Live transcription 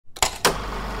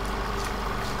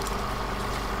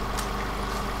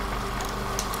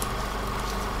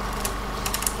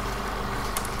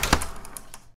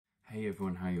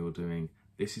everyone, how you're doing?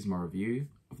 This is my review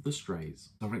of The Strays,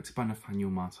 directed by Nathaniel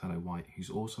Martello White, who's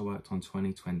also worked on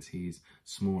 2020's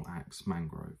Small Axe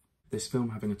Mangrove. This film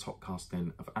having a top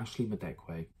casting of Ashley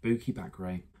Madekwe, Buki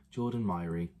Bakray, Jordan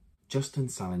Myrie, Justin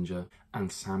Salinger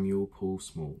and Samuel Paul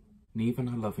Small. Neve and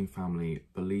her loving family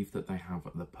believe that they have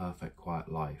the perfect quiet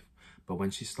life, but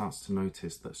when she starts to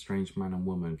notice that strange man and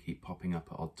woman keep popping up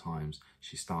at odd times,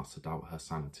 she starts to doubt her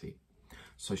sanity.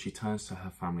 So she turns to her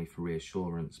family for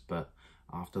reassurance, but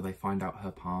after they find out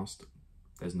her past,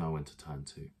 there's no one to turn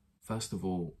to. First of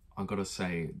all, I gotta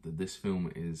say that this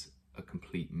film is a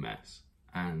complete mess,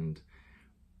 and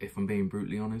if I'm being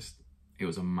brutally honest, it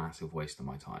was a massive waste of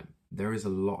my time. There is a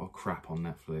lot of crap on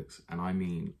Netflix, and I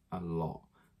mean a lot,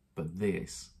 but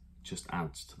this just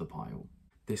adds to the pile.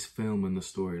 This film and the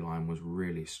storyline was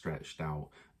really stretched out,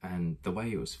 and the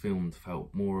way it was filmed felt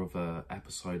more of an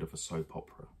episode of a soap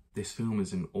opera. This film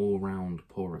is an all-round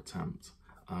poor attempt.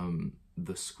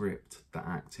 The script, the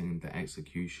acting, the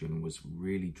execution was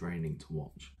really draining to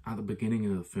watch. At the beginning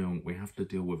of the film, we have to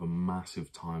deal with a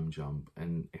massive time jump,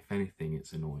 and if anything,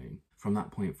 it's annoying. From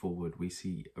that point forward, we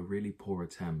see a really poor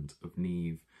attempt of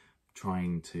Neve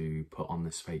trying to put on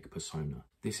this fake persona.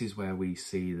 This is where we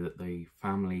see that the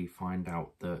family find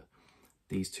out that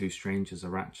these two strangers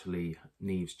are actually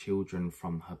Neve's children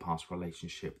from her past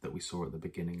relationship that we saw at the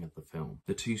beginning of the film.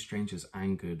 The two strangers,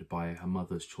 angered by her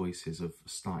mother's choices of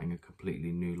starting a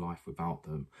completely new life without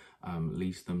them,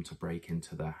 leads them to break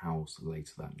into their house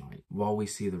later that night. While we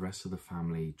see the rest of the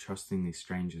family trusting these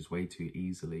strangers way too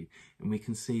easily, and we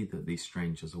can see that these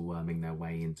strangers are worming their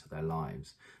way into their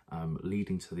lives,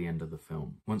 leading to the end of the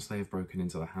film. Once they have broken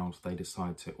into the house, they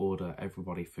decide to order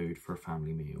everybody food for a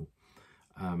family meal.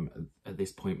 At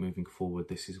this point moving forward,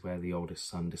 this is where the oldest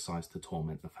son decides to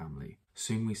torment the family.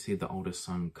 Soon we see the oldest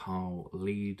son, Carl,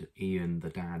 lead Ian, the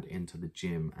dad, into the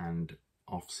gym and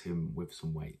offs him with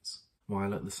some weights.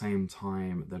 While at the same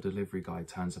time, the delivery guy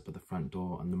turns up at the front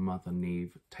door and the mother,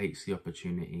 Neve, takes the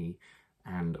opportunity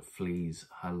and flees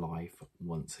her life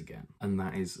once again. And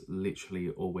that is literally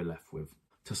all we're left with.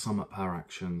 To sum up her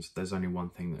actions, there's only one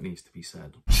thing that needs to be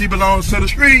said. She belongs to the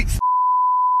streets!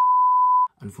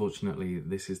 Unfortunately,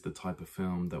 this is the type of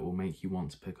film that will make you want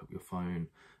to pick up your phone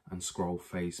and scroll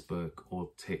Facebook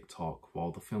or TikTok while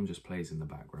the film just plays in the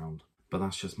background. But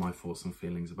that's just my thoughts and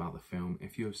feelings about the film.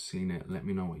 If you have seen it, let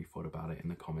me know what you thought about it in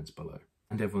the comments below.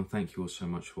 And everyone, thank you all so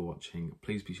much for watching.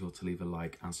 Please be sure to leave a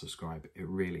like and subscribe. It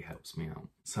really helps me out.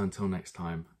 So until next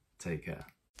time, take care.